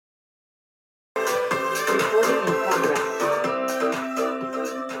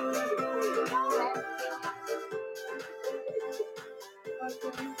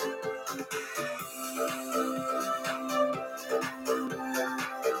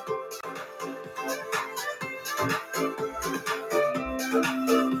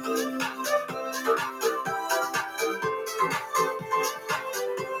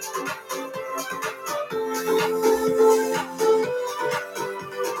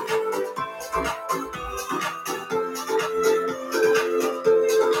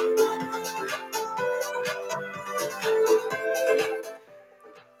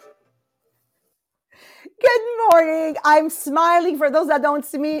I'm smiling. For those that don't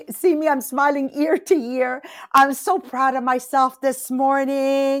see me, I'm smiling ear to ear. I'm so proud of myself this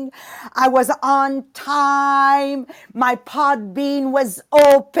morning. I was on time. My Podbean was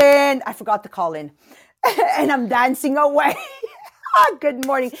open. I forgot to call in. And I'm dancing away. Good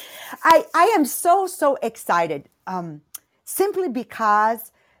morning. I am so excited. Simply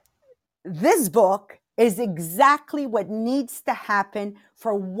because this book is exactly what needs to happen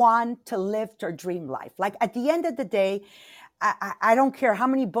for one to live their dream life. Like at the end of the day, I don't care how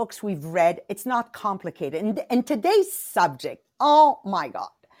many books we've read, it's not complicated. And today's subject, oh my God,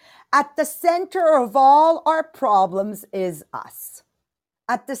 at the center of all our problems is us.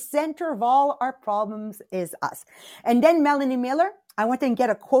 At the center of all our problems is us. And then Melanie Miller, I went and get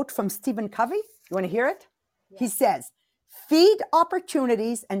a quote from Stephen Covey. You want to hear it? Yeah. He says, feed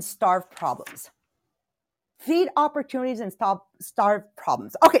opportunities and starve problems. Feed opportunities and starve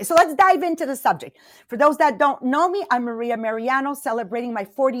problems. Okay, so let's dive into the subject. For those that don't know me, I'm Maria Mariano, celebrating my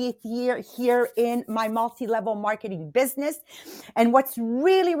 48th year here in my multi-level marketing business. And what's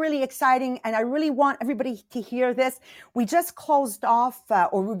really exciting, and I really want everybody to hear this, we just closed off,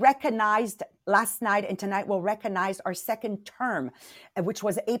 or we recognized last night, and tonight we'll recognize our second term, which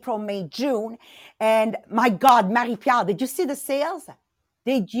was April, May, June. And my God, Marie-Pierre, did you see the sales?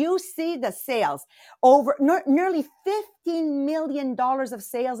 Did you see the sales? Over nearly $15 million of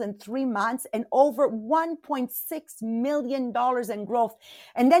sales in 3 months and over $1.6 million in growth.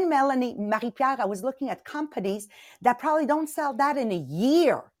 And then Marie-Pierre, I was looking at companies that probably don't sell that in a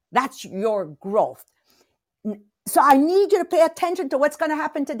year. That's your growth. So I need you to pay attention to what's going to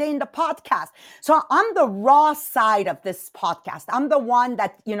happen today in the podcast. So I'm the raw side of this podcast. I'm the one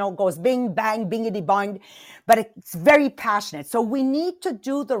that, goes bing, bang, bingity bang, but it's very passionate. So we need to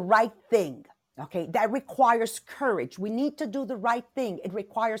do the right thing. Okay. That requires courage. We need to do the right thing. It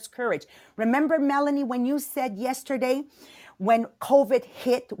requires courage. Remember, Melanie, when you said yesterday, when COVID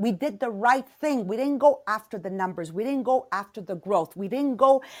hit, we did the right thing. We didn't go after the numbers. We didn't go after the growth. We didn't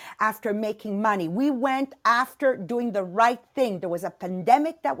go after making money. We went after doing the right thing. There was a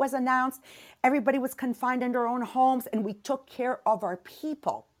pandemic that was announced. Everybody was confined in their own homes, and we took care of our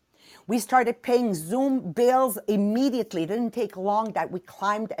people. We started paying Zoom bills immediately. It didn't take long that we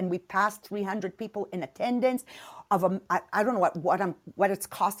climbed and we passed 300 people in attendance. I don't know what it's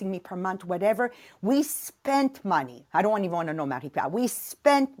costing me per month, whatever. We spent money. I don't even want to know, Marie-Pierre. We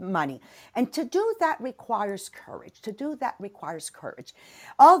spent money. And to do that requires courage.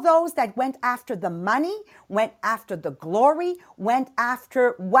 All those that went after the money, went after the glory, went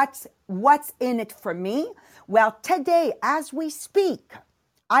after what's in it for me. Well, today, as we speak,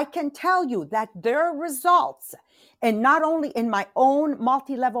 I can tell you that their results, and not only in my own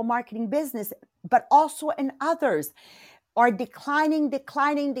multi-level marketing business, but also in others, are declining because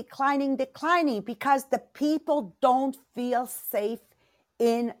the people don't feel safe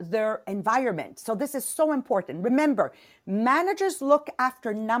in their environment. So this is so important. Remember, managers look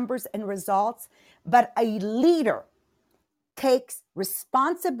after numbers and results, but a leader takes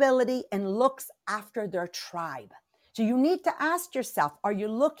responsibility and looks after their tribe. So you need to ask yourself, are you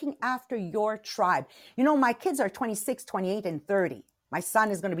looking after your tribe? My kids are 26, 28, and 30. My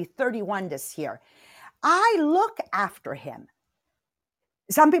son is going to be 31 this year. I look after him.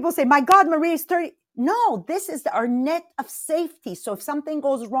 Some people say, my God, Marie is 30. No, this is our net of safety. So if something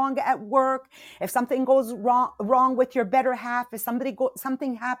goes wrong at work, if something goes wrong with your better half, if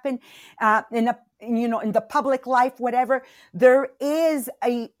something happened in the public life, whatever, there is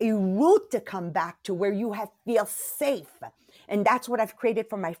a route to come back to where you feel safe. And that's what I've created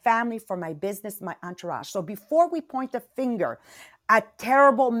for my family, for my business, my entourage. So before we point a finger at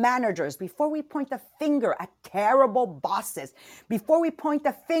terrible managers, before we point a finger at terrible bosses, before we point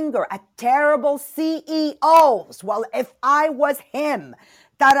a finger at terrible CEOs, well, if I was him,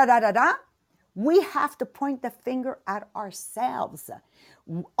 we have to point the finger at ourselves.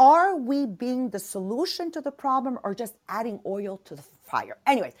 Are we being the solution to the problem or just adding oil to the fire?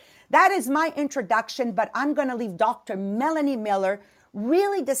 Anyways, that is my introduction, but I'm going to leave Dr. Melanie Miller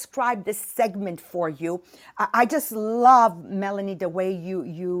really describe this segment for you. I just love, Melanie, the way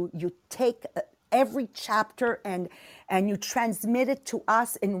you take every chapter and you transmit it to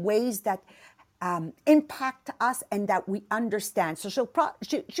us in ways that impact us and that we understand. So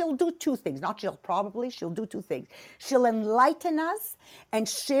she'll do two things. She'll do two things. She'll enlighten us and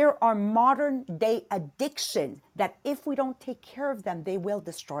share our modern day addiction that if we don't take care of them, they will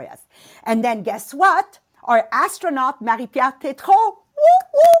destroy us. And then guess what? Our astronaut, Marie-Pierre Tétrault,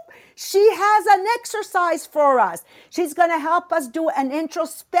 she has an exercise for us. She's going to help us do an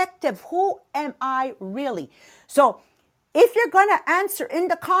introspective. Who am I really? So if you're going to answer in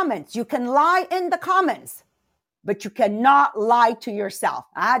the comments, you can lie in the comments. but you cannot lie to yourself.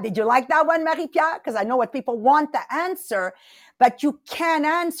 Did you like that one, Marie-Pierre? Because I know what people want to answer, but you can't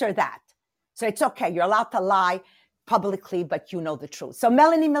answer that. So it's okay. You're allowed to lie publicly, but you know the truth. So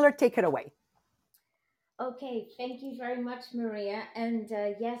Melanie Miller, take it away. Okay, thank you very much, Maria. And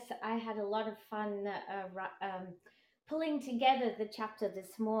yes, I had a lot of fun pulling together the chapter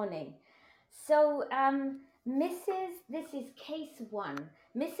this morning. So, this is case one.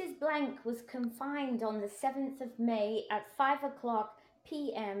 Mrs. Blank was confined on the 7th of May at 5 o'clock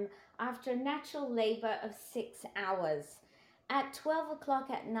p.m. after natural labor of 6 hours. At 12 o'clock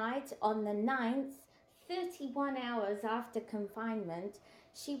at night on the 9th, 31 hours after confinement,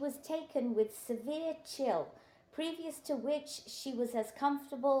 she was taken with severe chill, previous to which she was as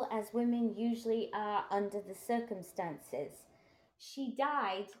comfortable as women usually are under the circumstances. She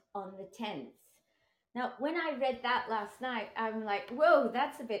died on the 10th. Now, when I read that last night, I'm like, whoa,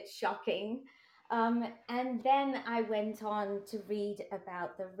 that's a bit shocking. And then I went on to read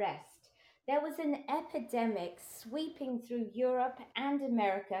about the rest. There was an epidemic sweeping through Europe and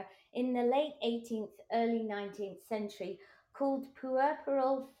America in the late 18th, early 19th century called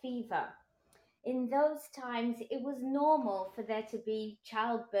puerperal fever. In those times, it was normal for there to be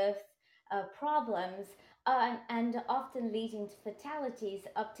childbirth problems and often leading to fatalities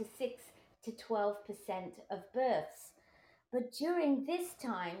up to 6 to 12% of births. But during this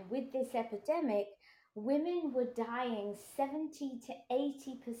time, with this epidemic, women were dying 70 to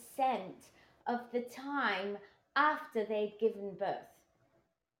 80% of the time after they'd given birth.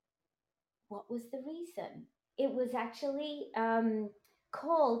 What was the reason? It was actually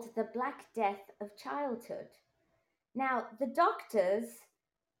called the Black Death of Childhood. Now, the doctors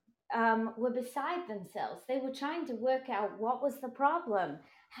were beside themselves. They were trying to work out what was the problem.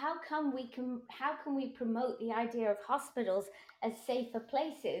 How can we promote the idea of hospitals as safer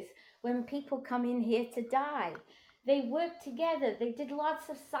places when people come in here to die? They worked together. They did lots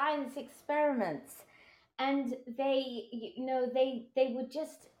of science experiments, and they were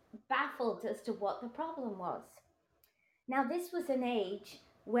just baffled as to what the problem was. Now, this was an age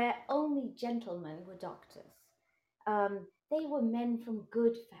where only gentlemen were doctors. They were men from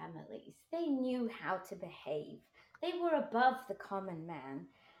good families. They knew how to behave. They were above the common man.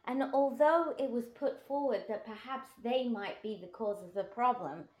 And although it was put forward that perhaps they might be the cause of the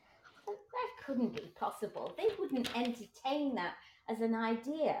problem, that couldn't be possible. They wouldn't entertain that as an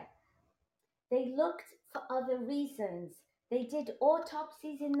idea. They looked for other reasons. They did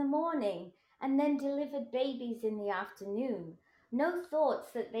autopsies in the morning and then delivered babies in the afternoon. No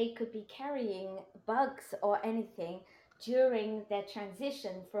thoughts that they could be carrying bugs or anything during their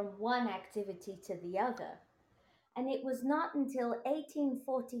transition from one activity to the other. And it was not until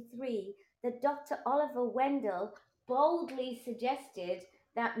 1843 that Dr. Oliver Wendell boldly suggested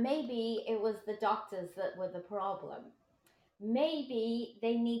that maybe it was the doctors that were the problem. Maybe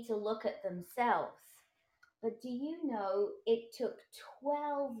they need to look at themselves. But do you know it took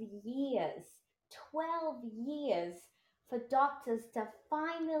 12 years, 12 years for doctors to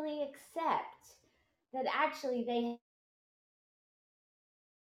finally accept that actually they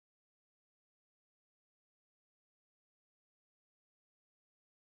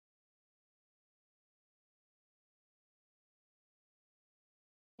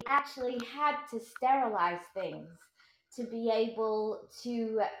actually had to sterilize things to be able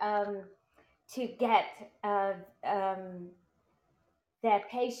to get their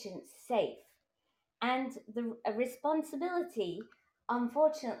patients safe. And the responsibility,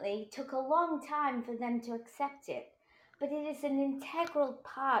 unfortunately, took a long time for them to accept it. But it is an integral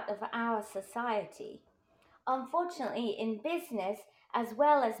part of our society. Unfortunately, in business as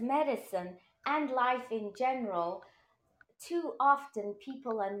well as medicine and life in general, too often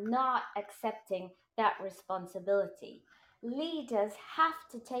people are not accepting that responsibility. Leaders have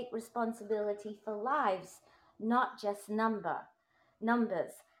to take responsibility for lives, not just numbers.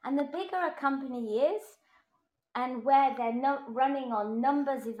 And the bigger a company is, and where they're not running on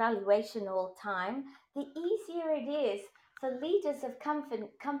numbers evaluation all the time, the easier it is for leaders of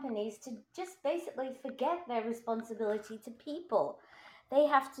companies to just basically forget their responsibility to people. They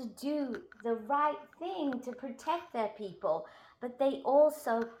have to do the right thing to protect their people, but they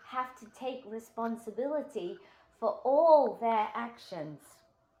also have to take responsibility for all their actions.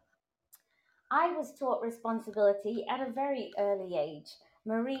 I was taught responsibility at a very early age.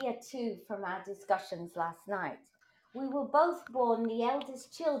 Maria, too, from our discussions last night. We were both born the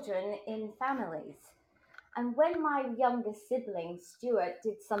eldest children in families. And when my youngest sibling, Stuart,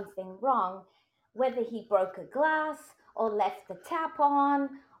 did something wrong, whether he broke a glass or left the tap on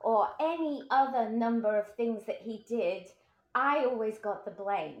or any other number of things that he did, I always got the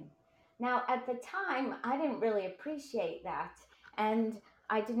blame. Now, at the time, I didn't really appreciate that and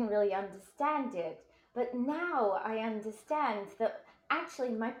I didn't really understand it. But now I understand that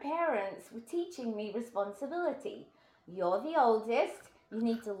actually my parents were teaching me responsibility. You're the oldest, you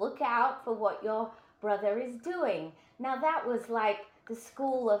need to look out for what your brother is doing. Now, that was like the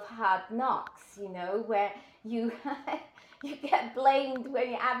school of hard knocks, where you. You get blamed when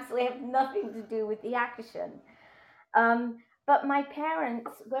you absolutely have nothing to do with the action. Um, but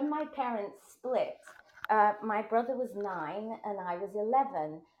when my parents split, my brother was 9 and I was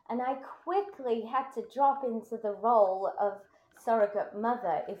 11. And I quickly had to drop into the role of surrogate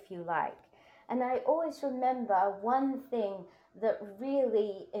mother, if you like. And I always remember one thing that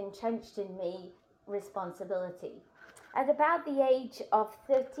really entrenched in me: responsibility. At about the age of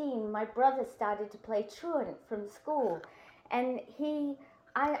 13, my brother started to play truant from school. And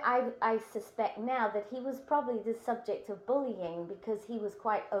I suspect now that he was probably the subject of bullying because he was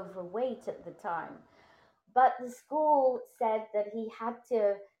quite overweight at the time. But the school said that he had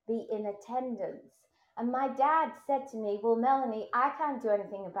to be in attendance. And my dad said to me, "Well, Melanie, I can't do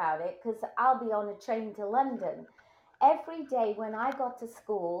anything about it because I'll be on a train to London." Every day when I got to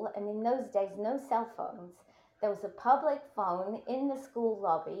school, and in those days, no cell phones, there was a public phone in the school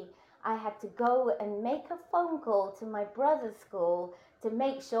lobby. I had to go and make a phone call to my brother's school to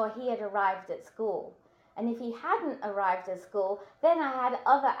make sure he had arrived at school. And if he hadn't arrived at school, then I had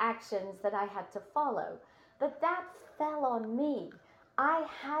other actions that I had to follow. But that fell on me. I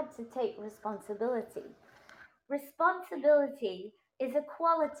had to take responsibility. Responsibility is a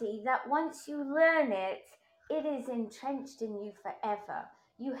quality that once you learn it, it is entrenched in you forever.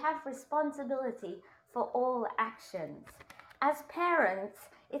 You have responsibility for all actions. As parents,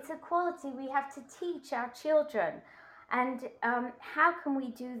 it's a quality we have to teach our children. And how can we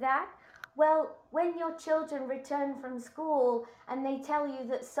do that? Well, when your children return from school and they tell you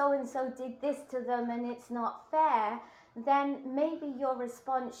that so and so did this to them and it's not fair, then maybe your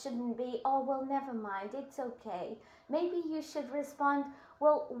response shouldn't be, "Oh, well, never mind, it's okay." Maybe you should respond,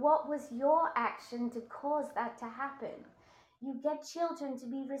 "Well, what was your action to cause that to happen?" You get children to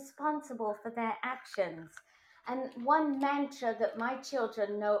be responsible for their actions. And one mantra that my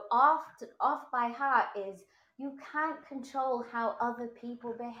children know off by heart is, you can't control how other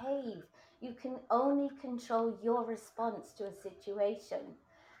people behave. You can only control your response to a situation.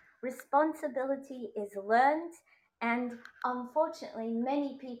 Responsibility is learned, and unfortunately,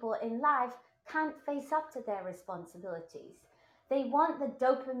 many people in life can't face up to their responsibilities. They want the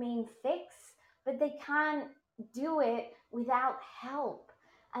dopamine fix, but they can't do it without help.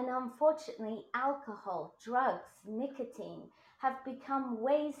 And unfortunately, alcohol, drugs, nicotine have become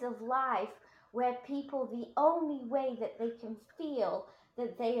ways of life where people, the only way that they can feel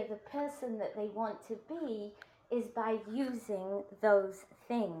that they are the person that they want to be is by using those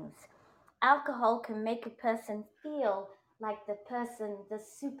things. Alcohol can make a person feel like the person, the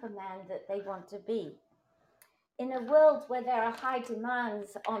Superman that they want to be. In a world where there are high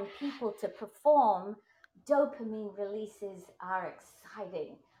demands on people to perform, dopamine releases are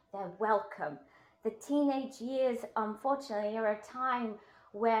exciting. They're welcome. The teenage years, unfortunately, are a time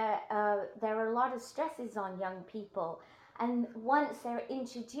where there are a lot of stresses on young people. And once they're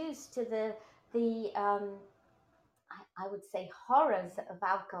introduced to I would say, horrors of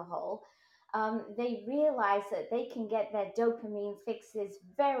alcohol, they realize that they can get their dopamine fixes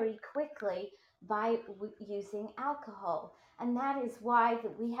very quickly by using alcohol. And that is why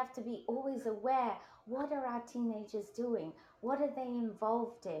that we have to be always aware: what are our teenagers doing? What are they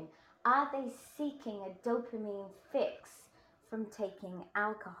involved in? Are they seeking a dopamine fix from taking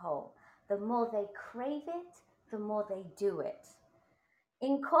alcohol? The more they crave it, the more they do it.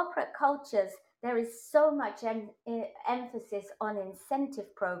 In corporate cultures, there is so much emphasis on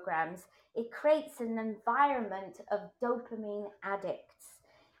incentive programs. It creates an environment of dopamine addicts.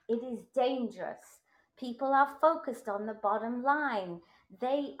 It is dangerous. People are focused on the bottom line.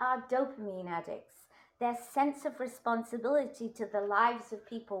 They are dopamine addicts. Their sense of responsibility to the lives of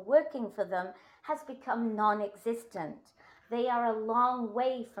people working for them has become non existent. They are a long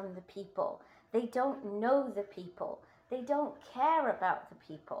way from the people. They don't know the people. They don't care about the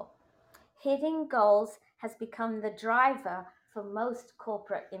people. Hitting goals has become the driver for most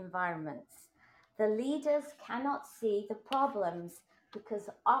corporate environments. The leaders cannot see the problems because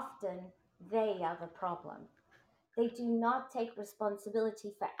often they are the problem. They do not take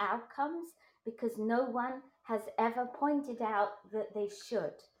responsibility for outcomes because no one has ever pointed out that they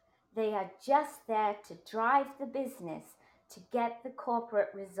should. They are just there to drive the business to get the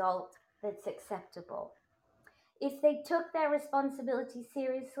corporate result that's acceptable. If they took their responsibility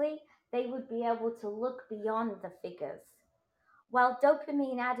seriously, they would be able to look beyond the figures. While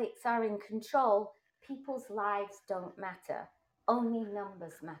dopamine addicts are in control, people's lives don't matter. Only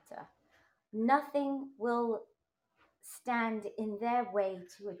numbers matter. Nothing will stand in their way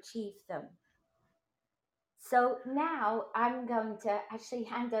to achieve them. So now I'm going to actually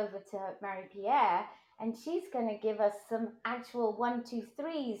hand over to Marie-Pierre, and she's going to give us some actual 1, 2,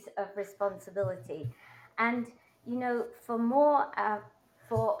 3s of responsibility. And for more,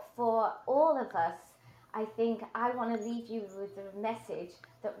 for all of us, I think I want to leave you with the message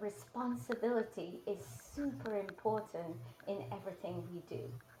that responsibility is super important in everything we do.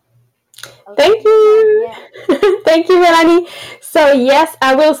 Okay, Thank you. Thank you, Melanie. So, yes,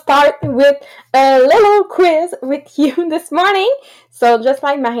 I will start with a little quiz with you this morning. So, just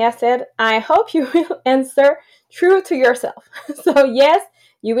like Maria said, I hope you will answer true to yourself. So, yes,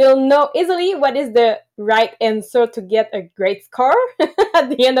 you will know easily what is the right answer to get a great score at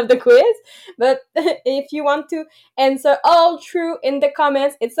the end of the quiz. But if you want to answer all true in the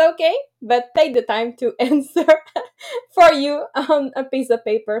comments, it's okay. But take the time to answer for you on a piece of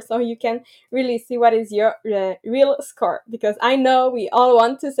paper so you can really see what is your real score. Because I know we all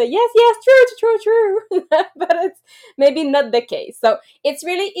want to say yes, yes, true, but it's maybe not the case. So it's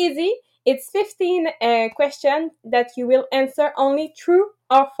really easy. It's 15 questions that you will answer only true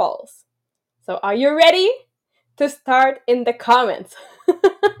or false. So are you ready to start in the comments?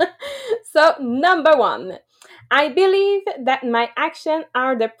 So number 1. I believe that my actions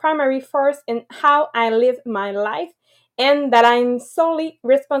are the primary force in how I live my life and that I'm solely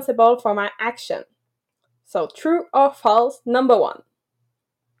responsible for my action. So true or false, number 1.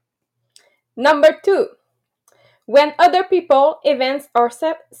 Number 2. When other people, events, or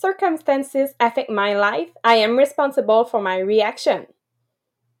circumstances affect my life, I am responsible for my reaction.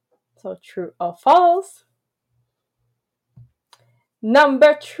 So true or false.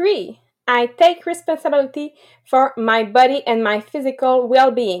 Number 3. I take responsibility for my body and my physical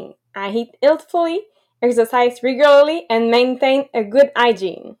well-being. I eat healthfully, exercise regularly, and maintain a good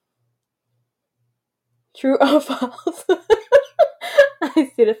hygiene. True or false?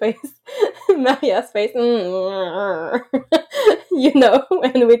 I see the face. Maria's face. You know,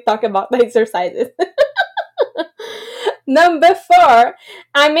 when we talk about exercises. Number 4,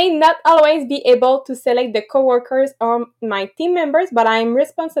 I may not always be able to select the coworkers or my team members, but I am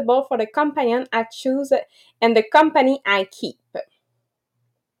responsible for the companion I choose and the company I keep.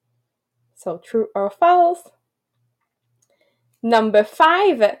 So true or false? Number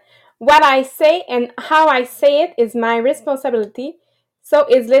 5, what I say and how I say it is my responsibility, so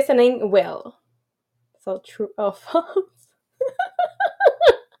is listening well. So true or false?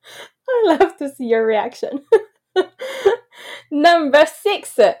 I love to see your reaction. Number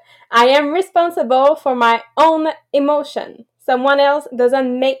 6, I am responsible for my own emotion. Someone else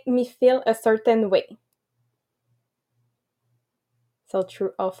doesn't make me feel a certain way. So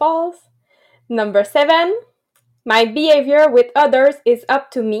true or false? Number 7, my behavior with others is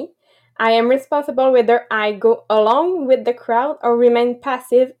up to me. I am responsible whether I go along with the crowd or remain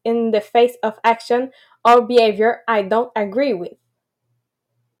passive in the face of action or behavior I don't agree with.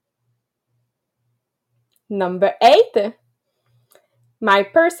 Number 8, my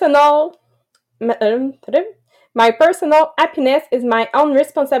personal happiness is my own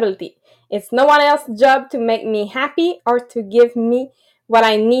responsibility. It's no one else's job to make me happy or to give me what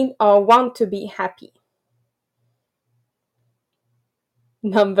I need or want to be happy.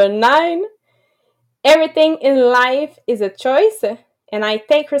 Number 9, everything in life is a choice, and I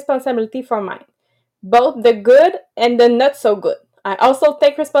take responsibility for mine, both the good and the not so good. I also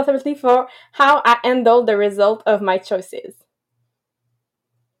take responsibility for how I handle the result of my choices.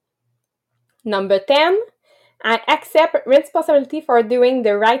 Number 10, I accept responsibility for doing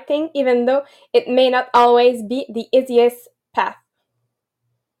the right thing even though it may not always be the easiest path.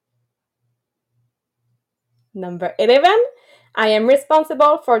 Number 11, I am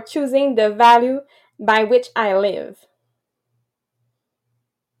responsible for choosing the value by which I live.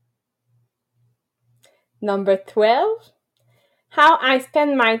 Number 12, how I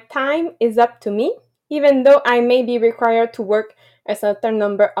spend my time is up to me, even though I may be required to work a certain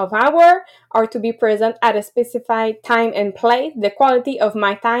number of hours or to be present at a specified time and place. The quality of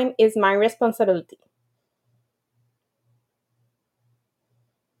my time is my responsibility.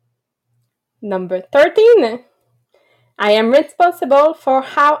 Number 13, I am responsible for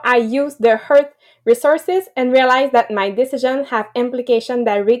how I use the earth resources and realize that my decisions have implications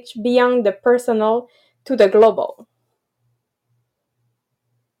that reach beyond the personal to the global.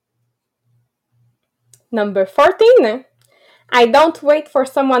 Number 14, I don't wait for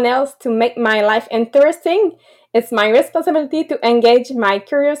someone else to make my life interesting. It's my responsibility to engage my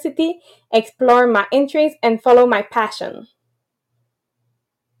curiosity, explore my interests, and follow my passion.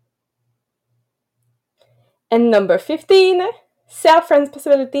 And number 15,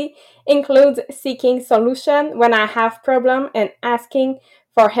 self-responsibility includes seeking solution when I have problem and asking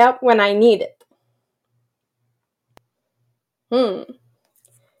for help when I need it.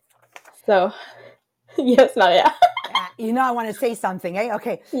 So, yes, Maria. I want to say something, eh?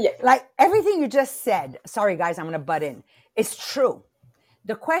 Okay. Yes. Like everything you just said, sorry guys, I'm going to butt in. It's true.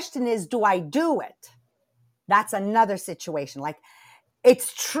 The question is, do I do it? That's another situation. Like,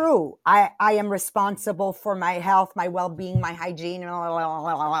 it's true. I am responsible for my health, my well-being, my hygiene,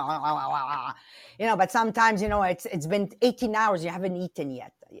 but sometimes, it's been 18 hours, you haven't eaten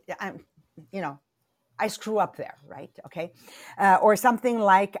yet. I screw up there, right? Okay. Or something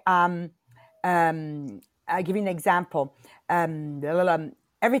like, I'll give you an example.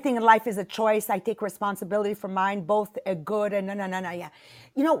 Everything in life is a choice. I take responsibility for mine, both a good and no. Yeah.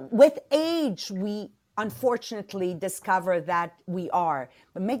 With age, we unfortunately discover that we are.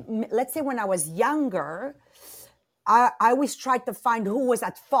 But let's say when I was younger, I always tried to find who was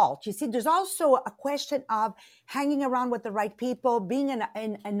at fault. You see, there's also a question of hanging around with the right people, being in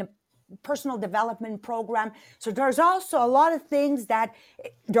a personal development program. So there's also a lot of things that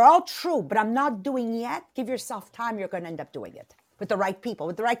they're all true, but I'm not doing yet. Give yourself time. You're going to end up doing it with the right people,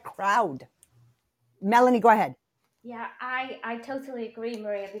 with the right crowd. Melanie, go ahead. Yeah, I totally agree,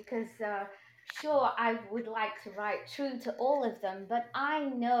 Maria, because sure, I would like to write true to all of them, but I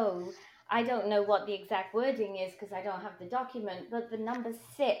don't know what the exact wording is because I don't have the document, but the number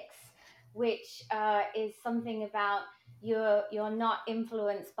 6, which is something about you're not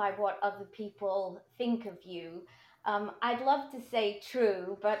influenced by what other people think of you. I'd love to say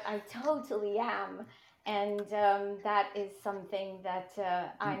true, but I totally am. And that is something that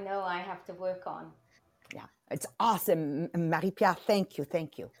I know I have to work on. Yeah, it's awesome, Marie-Pierre. Thank you.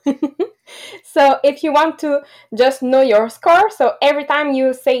 So if you want to just know your score, so every time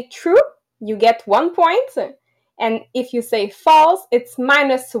you say true, you get 1 point. And if you say false, it's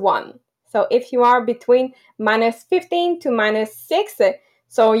 -1. So if you are between -15 to -6,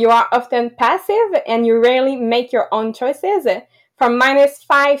 so you are often passive and you rarely make your own choices. From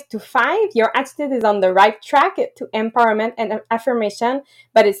 -5 to 5, your attitude is on the right track to empowerment and affirmation,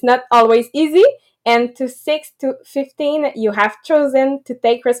 but it's not always easy. And to 6 to 15, you have chosen to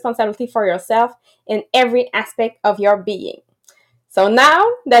take responsibility for yourself in every aspect of your being. So now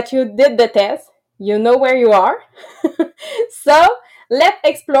that you did the test, you know where you are. So let's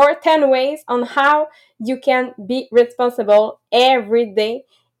explore 10 ways on how you can be responsible every day,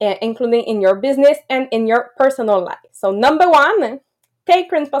 including in your business and in your personal life. So number 1,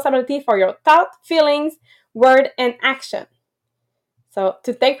 take responsibility for your thought, feelings, word, and action. So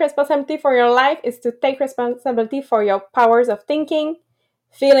to take responsibility for your life is to take responsibility for your powers of thinking,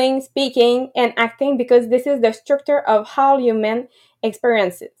 feeling, speaking, and acting, because this is the structure of how human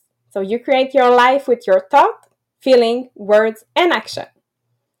experiences. So you create your life with your thought, feeling, words, and action.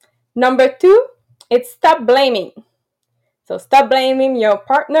 Number 2, it's stop blaming. So stop blaming your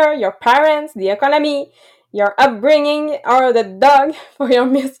partner, your parents, the economy, your upbringing, or the dog for your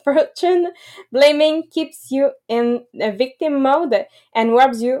misfortune. Blaming keeps you in a victim mode and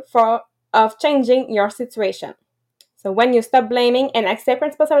robs you of changing your situation. So when you stop blaming and accept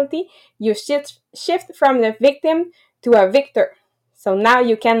responsibility, you shift from the victim to a victor. So now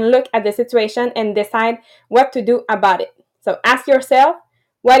you can look at the situation and decide what to do about it. So ask yourself,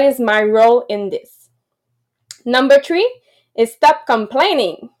 what is my role in this? Number 3 is stop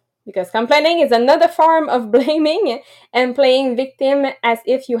complaining, because complaining is another form of blaming and playing victim as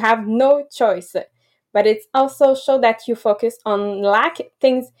if you have no choice. But it's also show that you focus on lack,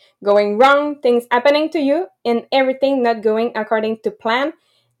 things going wrong, things happening to you, and everything not going according to plan.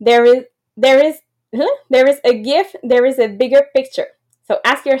 There is a gift, there is a bigger picture. So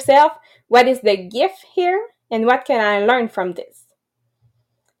ask yourself, what is the gift here and what can I learn from this?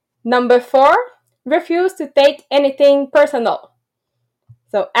 Number 4, refuse to take anything personal.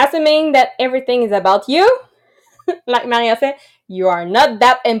 So assuming that everything is about you, like Maria said, you are not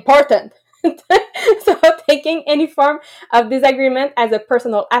that important. So taking any form of disagreement as a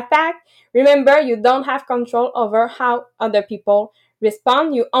personal attack, remember you don't have control over how other people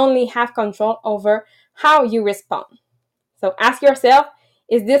respond. You only have control over how you respond. So ask yourself,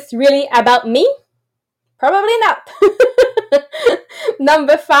 is this really about me? Probably not.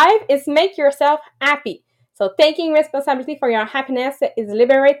 Number 5 is make yourself happy. So taking responsibility for your happiness is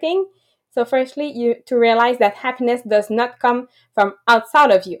liberating. So firstly, you to realize that happiness does not come from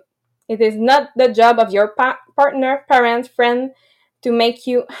outside of you. It is not the job of your partner, parent, friend to make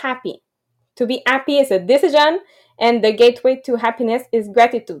you happy. To be happy is a decision, and the gateway to happiness is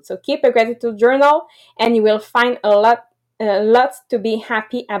gratitude. So keep a gratitude journal and you will find lots to be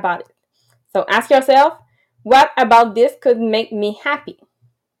happy about it. So ask yourself, What about this could make me happy?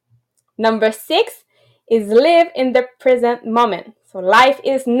 Number 6 is live in the present moment. So life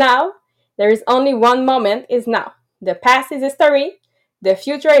is now. There is only one moment is now. The past is a story. The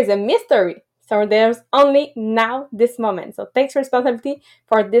future is a mystery. So there's only now this moment. So take responsibility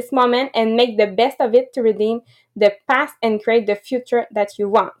for this moment and make the best of it to redeem the past and create the future that you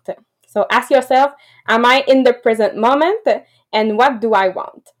want. So ask yourself, am I in the present moment and what do I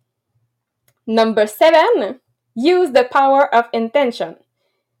want? Number 7, use the power of intention.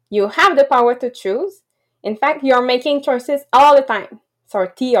 You have the power to choose. In fact, you're making choices all the time. So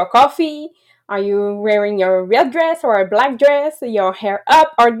tea or coffee? Are you wearing your red dress or a black dress? Your hair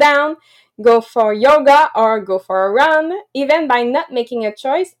up or down? Go for yoga or go for a run? Even by not making a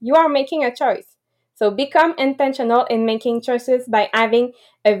choice, you are making a choice. So become intentional in making choices by having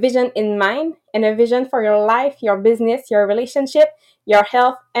a vision in mind and a vision for your life, your business, your relationship, your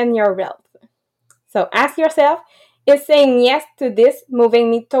health, and your wealth. So ask yourself, is saying yes to this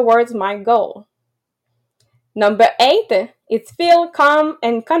moving me towards my goal? Number 8 is feel calm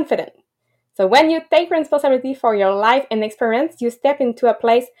and confident. So when you take responsibility for your life and experience, you step into a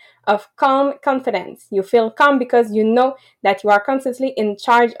place of calm confidence. You feel calm because you know that you are constantly in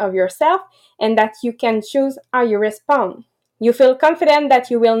charge of yourself and that you can choose how you respond. You feel confident that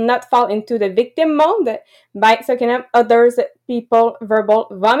you will not fall into the victim mode by soaking up others people verbal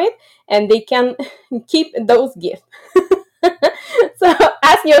vomit and they can keep those gifts. So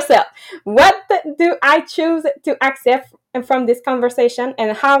ask yourself, what do I choose to accept from this conversation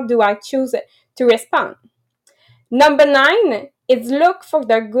and how do I choose to respond? Number 9 is look for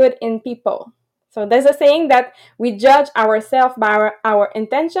the good in people. So there's a saying that we judge ourselves by our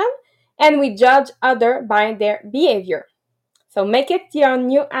intention and we judge others by their behavior. So make it your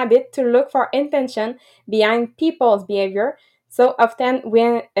new habit to look for intention behind people's behavior. So often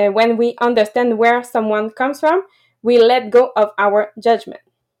when we understand where someone comes from, we let go of our judgment.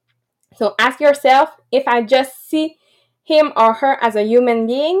 So ask yourself, if I just see him or her as a human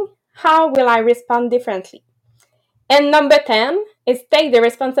being, how will I respond differently? And number 10 is take the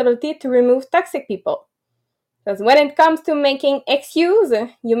responsibility to remove toxic people. Because when it comes to making excuse,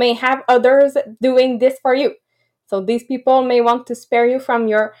 you may have others doing this for you. So these people may want to spare you from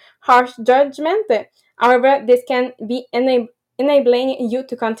your harsh judgment. However, this can be enabling you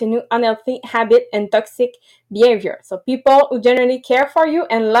to continue unhealthy habit and toxic behavior. So people who genuinely care for you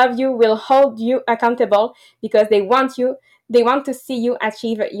and love you will hold you accountable because they want to see you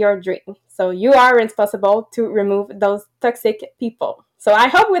achieve your dream. So you are responsible to remove those toxic people. So I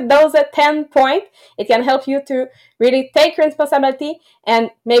hope with those 10 points, it can help you to really take responsibility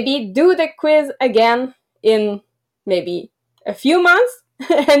and maybe do the quiz again in maybe a few months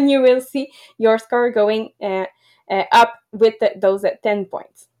and you will see your score going up with those 10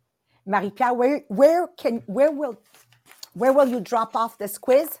 points. Marie-Pierre, where will you drop off this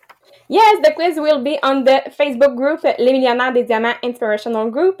quiz? Yes, the quiz will be on the Facebook group, Les Millionnaires des Diamants Inspirational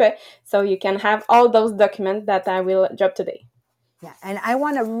Group. So you can have all those documents that I will drop today. Yeah, and I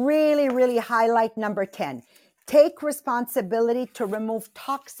want to really, really highlight number 10. Take responsibility to remove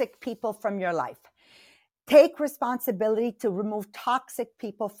toxic people from your life. Take responsibility to remove toxic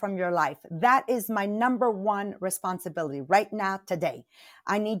people from your life. That is my number one responsibility right now, today.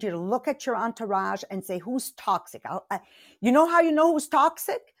 I need you to look at your entourage and say, who's toxic? You know how you know who's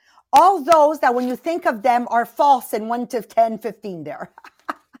toxic? All those that when you think of them are false in 1 to 10, 15 there.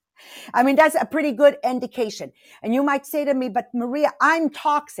 I mean, that's a pretty good indication. And you might say to me, but Maria, I'm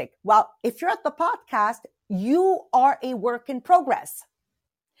toxic. Well, if you're at the podcast, you are a work in progress.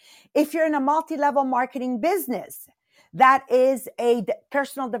 If you're in a multi-level marketing business, that is a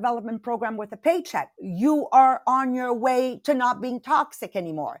personal development program with a paycheck, you are on your way to not being toxic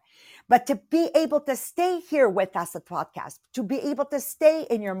anymore. But to be able to stay here with us at podcast, to be able to stay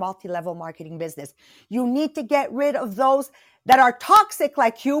in your multi-level marketing business, you need to get rid of those that are toxic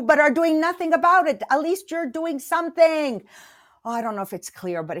like you, but are doing nothing about it. At least you're doing something. Oh, I don't know if it's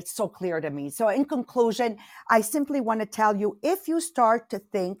clear, but it's so clear to me. So in conclusion, I simply want to tell you, if you start to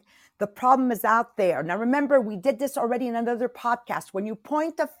think the problem is out there. Now, remember, we did this already in another podcast. When you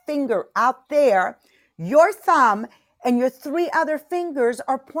point a finger out there, your thumb and your 3 other fingers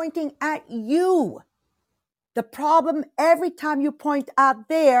are pointing at you. The problem, every time you point out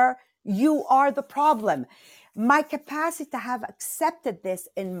there, you are the problem. My capacity to have accepted this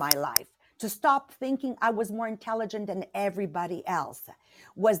in my life, to stop thinking I was more intelligent than everybody else,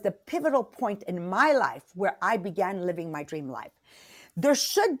 was the pivotal point in my life where I began living my dream life. there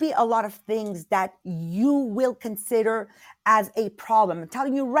should be a lot of things that you will consider as a problem. I'm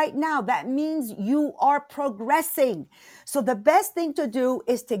telling you right now, that means you are progressing. So the best thing to do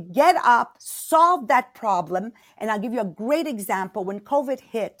is to get up, solve that problem. And I'll give you a great example. When COVID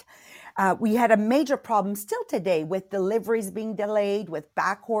hit, we had a major problem still today with deliveries being delayed, with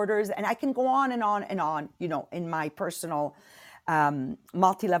back orders, and I can go on and on and on, in my personal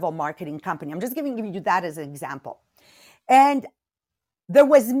multi-level marketing company. I'm just giving you that as an example. And there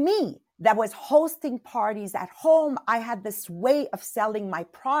was me that was hosting parties at home. I had this way of selling my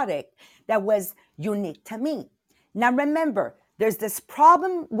product that was unique to me. Now remember, there's this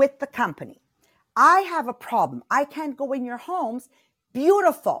problem with the company. I have a problem. I can't go in your homes.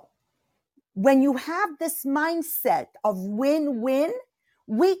 Beautiful. When you have this mindset of win-win,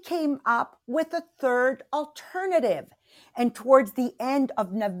 we came up with a third alternative. And towards the end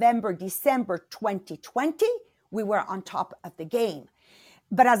of November, December 2020, we were on top of the game.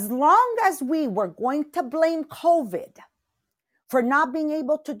 But as long as we were going to blame COVID for not being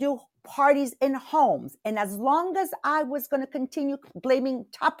able to do parties in homes, and as long as I was going to continue blaming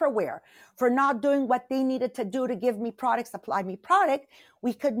Tupperware for not doing what they needed to do to give me product, supply me product,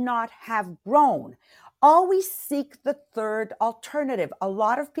 we could not have grown. Always seek the third alternative. A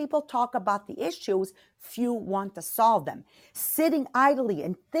lot of people talk about the issues, few want to solve them. Sitting idly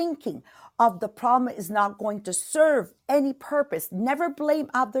and thinking of the problem is not going to serve any purpose. Never blame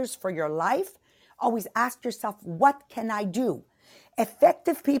others for your life. Always ask yourself, what can I do?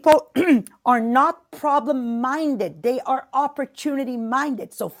 Effective people are not problem-minded. They are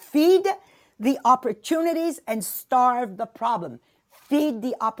opportunity-minded. So feed the opportunities and starve the problem. Feed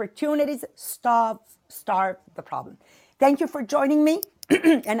the opportunities, starve the problem. Thank you for joining me.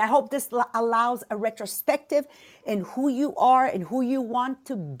 And I hope this allows a retrospective in who you are and who you want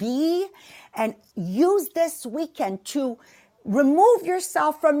to be. And use this weekend to remove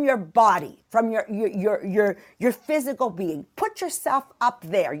yourself from your body, from your physical being. Put yourself up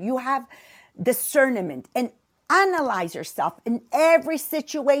there. You have discernment and analyze yourself in every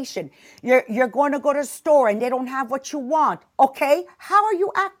situation. You're going to go to the store and they don't have what you want. Okay, how are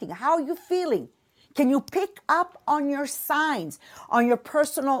you acting? How are you feeling? Can you pick up on your signs, on your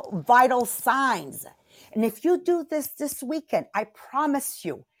personal vital signs? And if you do this weekend, I promise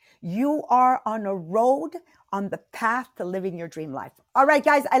you, you are on a road, on the path to living your dream life. All right,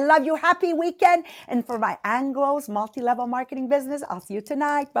 guys, I love you. Happy weekend. And for my Anglo's multi-level marketing business, I'll see you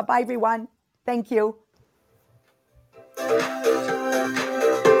tonight. Bye-bye, everyone. Thank you.